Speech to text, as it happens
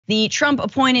The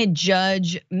Trump-appointed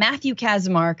Judge Matthew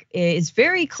Kacsmaryk is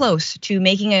very close to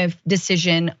making a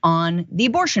decision on the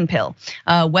abortion pill,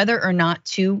 whether or not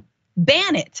to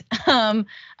ban it.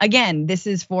 Again, this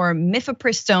is for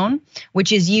mifepristone,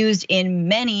 which is used in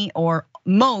many or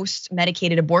most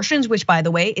medicated abortions, which, by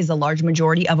the way, is a large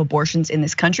majority of abortions in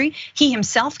this country. He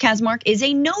himself, Kacsmaryk, is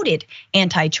a noted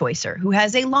anti-choicer who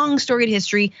has a long storied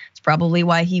history. It's probably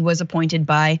why he was appointed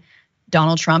by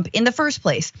Donald Trump in the first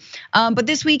place. But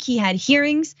this week he had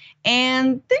hearings,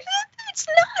 and it's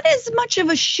not as much of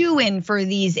a shoo-in for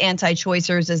these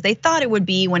anti-choicers as they thought it would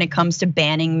be when it comes to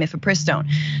banning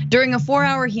mifepristone. During a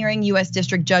 4-hour hearing, US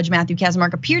District Judge Matthew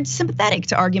Kacsmaryk appeared sympathetic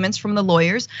to arguments from the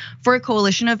lawyers for a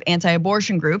coalition of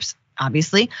anti-abortion groups,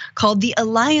 obviously, called the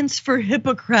Alliance for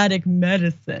Hippocratic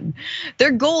Medicine.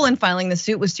 Their goal in filing the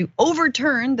suit was to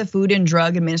overturn the Food and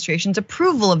Drug Administration's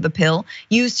approval of the pill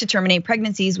used to terminate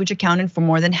pregnancies, which accounted for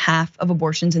more than half of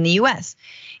abortions in the US.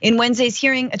 In Wednesday's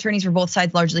hearing, attorneys for both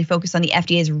sides largely focused on the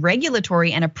FDA's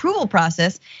regulatory and approval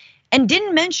process and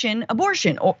didn't mention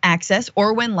abortion or access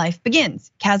or when life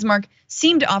begins. Kacsmaryk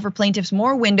seemed to offer plaintiffs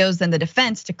more windows than the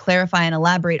defense to clarify and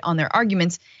elaborate on their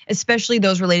arguments, especially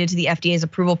those related to the FDA's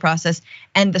approval process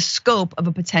and the scope of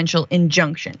a potential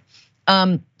injunction.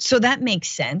 So that makes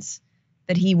sense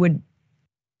that he would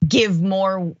give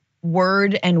more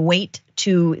word and weight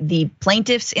to the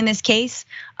plaintiffs in this case,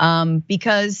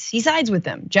 because he sides with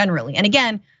them generally. And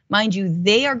again, mind you,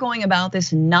 they are going about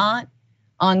this not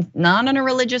on a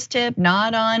religious tip,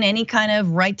 not on any kind of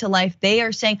right to life. They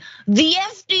are saying the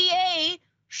FDA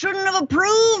shouldn't have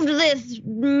approved this.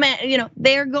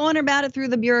 They're going about it through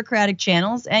the bureaucratic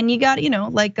channels, and you got,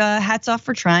 hats off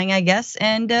for trying, I guess.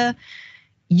 And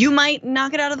you might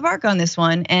knock it out of the park on this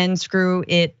one and screw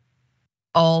it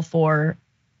all for,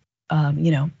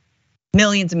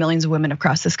 millions and millions of women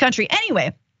across this country.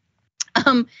 Anyway,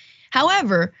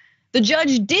 however, the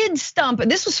judge did stump, and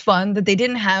this was fun that they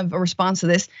didn't have a response to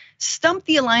this, stump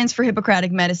the Alliance for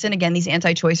Hippocratic Medicine, again, these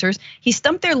anti-choicers. He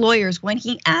stumped their lawyers when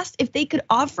he asked if they could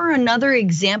offer another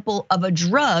example of a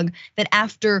drug that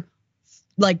after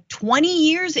like 20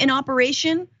 years in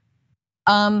operation,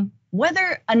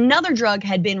 whether another drug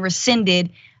had been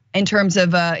rescinded in terms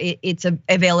of its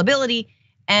availability.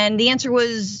 And the answer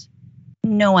was,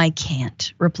 no, I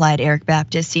can't, replied Eric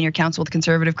Baptist, senior counsel with the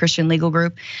conservative Christian legal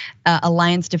group,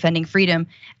 Alliance Defending Freedom.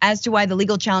 As to why the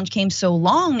legal challenge came so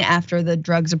long after the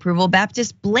drug's approval,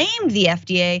 Baptist blamed the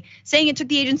FDA, saying it took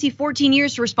the agency 14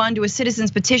 years to respond to a citizen's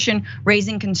petition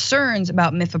raising concerns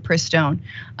about mifepristone.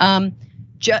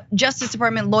 Justice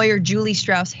Department lawyer Julie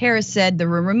Strauss Harris said the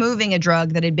removing a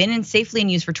drug that had been safely in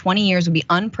use for 20 years would be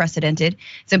unprecedented.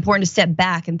 It's important to step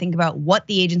back and think about what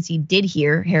the agency did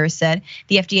here, Harris said.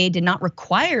 The FDA did not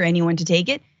require anyone to take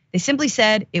it. They simply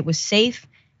said it was safe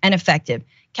and effective.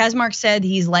 Kacsmaryk said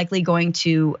he's likely going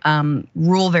to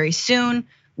rule very soon,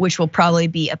 which will probably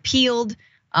be appealed.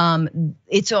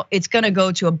 It's gonna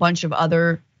go to a bunch of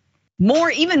other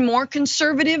even more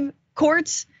conservative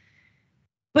courts.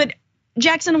 But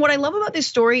Jackson, what I love about this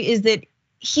story is that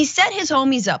he set his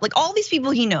homies up, like all these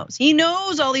people he knows. He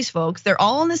knows all these folks, they're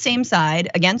all on the same side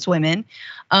against women.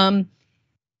 And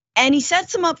he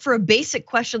sets them up for a basic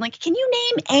question, like, can you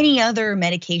name any other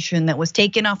medication that was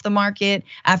taken off the market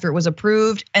after it was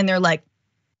approved? And they're like,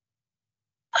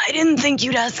 I didn't think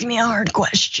you'd ask me a hard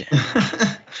question.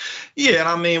 Yeah, and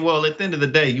I mean, well, at the end of the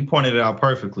day, you pointed it out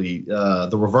perfectly.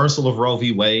 The reversal of Roe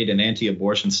v. Wade and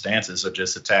anti-abortion stances are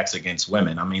just attacks against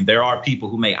women. I mean, there are people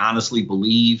who may honestly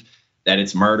believe that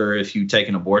it's murder if you take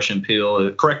an abortion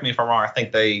pill. Correct me if I'm wrong. I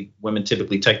think women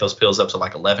typically take those pills up to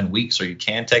like 11 weeks, or you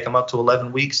can take them up to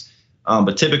 11 weeks.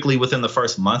 But typically within the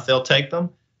first month, they'll take them.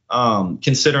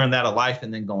 Considering that a life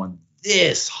and then going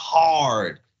this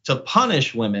hard to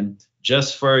punish women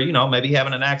just for, maybe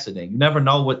having an accident. You never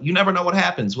know what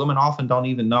happens. Women often don't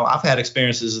even know. I've had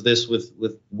experiences of this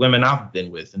with women I've been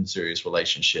with in serious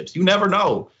relationships. You never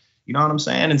know, you know what I'm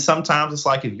saying? And sometimes it's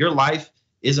like, if your life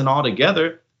isn't all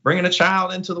together, bringing a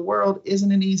child into the world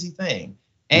isn't an easy thing.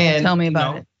 And tell me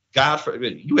about it. God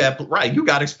forbid, you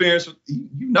got experience,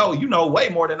 you know way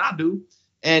more than I do.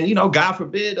 And, God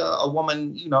forbid a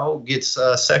woman, gets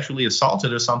sexually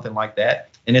assaulted or something like that,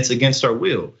 and it's against her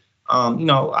will.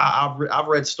 I've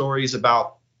read stories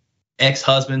about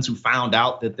ex-husbands who found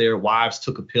out that their wives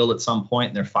took a pill at some point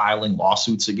and they're filing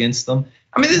lawsuits against them.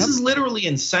 I mean, this is literally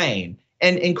insane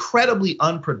and incredibly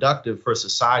unproductive for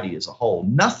society as a whole.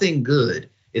 Nothing good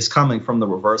is coming from the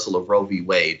reversal of Roe v.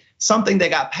 Wade, something that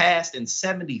got passed in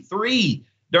 '73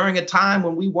 during a time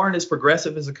when we weren't as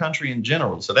progressive as a country in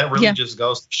general. So that really just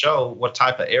goes to show what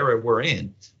type of era we're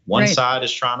in. One side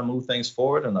is trying to move things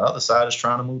forward and the other side is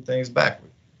trying to move things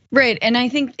backward. Right, and I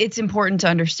think it's important to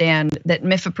understand that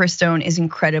mifepristone is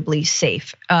incredibly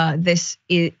safe. This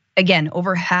is, again,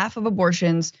 over half of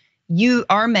abortions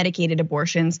are medicated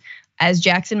abortions. As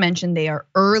Jackson mentioned, they are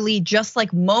early, just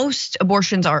like most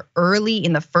abortions are early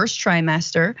in the first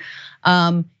trimester.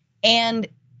 And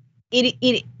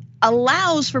it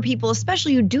allows for people,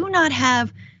 especially who do not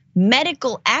have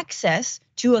medical access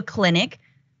to a clinic,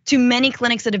 to many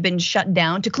clinics that have been shut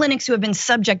down, to clinics who have been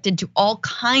subjected to all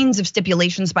kinds of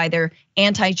stipulations by their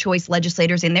anti-choice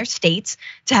legislators in their states,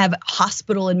 to have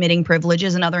hospital admitting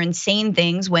privileges and other insane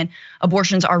things when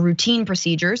abortions are routine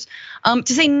procedures.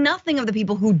 To say nothing of the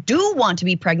people who do want to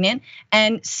be pregnant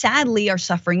and sadly are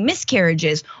suffering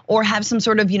miscarriages or have some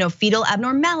sort of fetal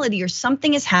abnormality or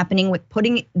something is happening with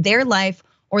putting their life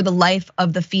or the life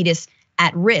of the fetus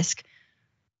at risk.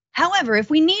 However, if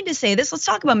we need to say this, let's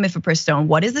talk about mifepristone.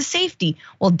 What is the safety?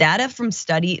 Well, data from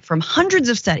hundreds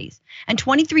of studies and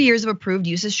 23 years of approved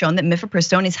use has shown that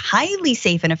mifepristone is highly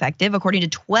safe and effective, according to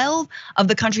 12 of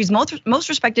the country's most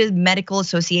respected medical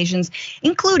associations,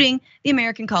 including the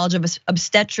American College of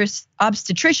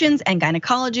Obstetricians and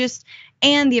Gynecologists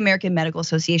and the American Medical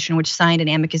Association, which signed an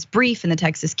amicus brief in the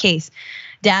Texas case.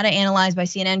 Data analyzed by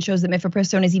CNN shows that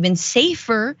mifepristone is even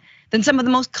safer than some of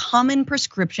the most common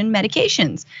prescription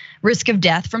medications. Risk of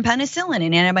death from penicillin,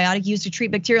 an antibiotic used to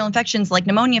treat bacterial infections like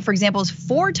pneumonia, for example, is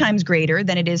 4 times greater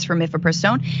than it is for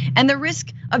mifepristone. And the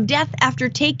risk of death after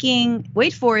taking,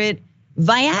 wait for it,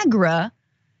 Viagra,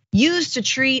 used to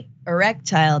treat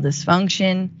erectile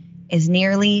dysfunction, is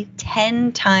nearly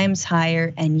 10 times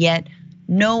higher, and yet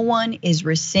no one is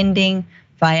rescinding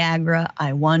Viagra.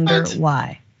 I wonder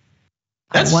why.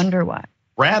 I wonder why.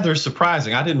 Rather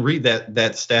surprising. I didn't read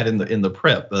that stat in the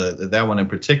prep, that one in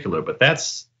particular, but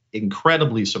that's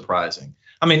incredibly surprising.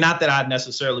 I mean, not that I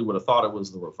necessarily would have thought it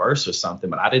was the reverse or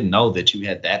something, but I didn't know that you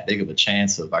had that big of a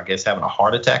chance of, I guess, having a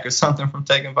heart attack or something from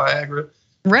taking Viagra.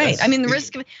 Right. I mean, the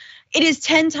risk of it is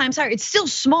 10 times higher. It's still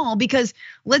small because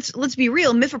let's be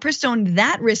real, mifepristone,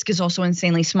 that risk is also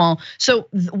insanely small. So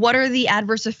what are the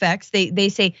adverse effects? They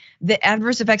say the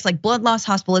adverse effects like blood loss,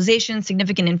 hospitalization,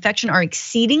 significant infection are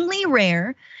exceedingly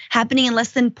rare, happening in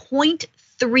less than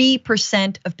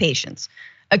 0.3% of patients,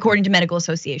 according to medical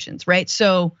associations, right?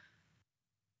 So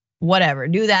whatever,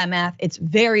 do that math. It's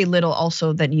very little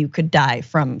also that you could die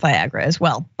from Viagra as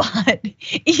well, but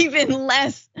even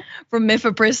less from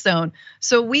mifepristone.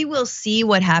 So we will see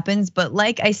what happens. But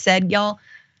like I said, y'all,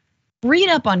 read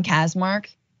up on Kacsmaryk.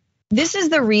 This is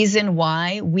the reason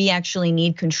why we actually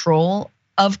need control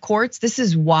of courts. This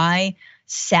is why,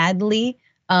 sadly,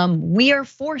 we are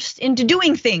forced into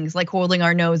doing things like holding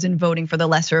our nose and voting for the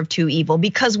lesser of two evil.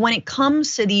 Because when it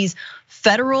comes to these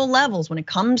federal levels, when it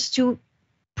comes to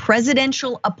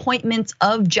presidential appointments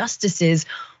of justices,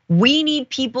 we need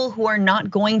people who are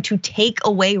not going to take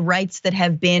away rights that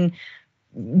have been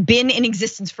in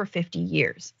existence for 50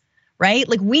 years, right?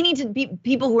 Like we need to be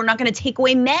people who are not going to take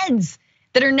away meds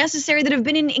that are necessary, that have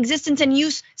been in existence and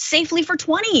use safely for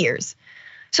 20 years.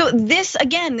 So this,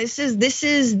 again, this is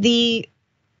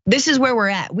where we're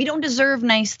at. We don't deserve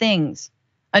nice things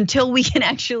until we can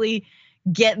actually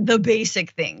get the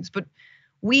basic things. But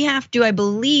we have to, I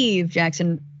believe,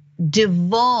 Jackson,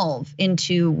 devolve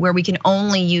into where we can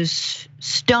only use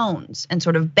stones and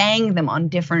sort of bang them on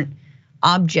different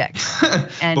objects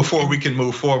before we can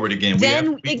move forward again.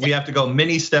 We have to go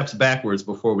many steps backwards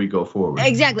before we go forward.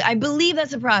 Exactly. I believe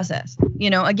that's a process.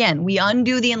 Again, we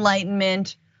undo the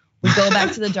Enlightenment. We go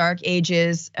back to the Dark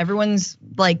Ages. Everyone's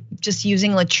like just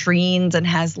using latrines and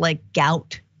has like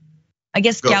gout. I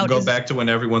guess gout go back to when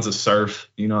everyone's a serf.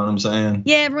 You know what I'm saying?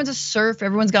 Yeah, everyone's a serf.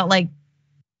 Everyone's got like,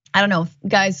 I don't know,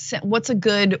 guys. What's a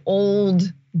good old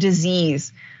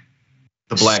disease?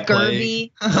 The Black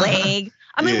Scurvy, plague.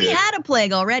 I mean, we had a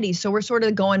plague already, so we're sort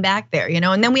of going back there,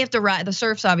 And then we have to rise. The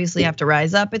serfs obviously have to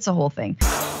rise up. It's a whole thing.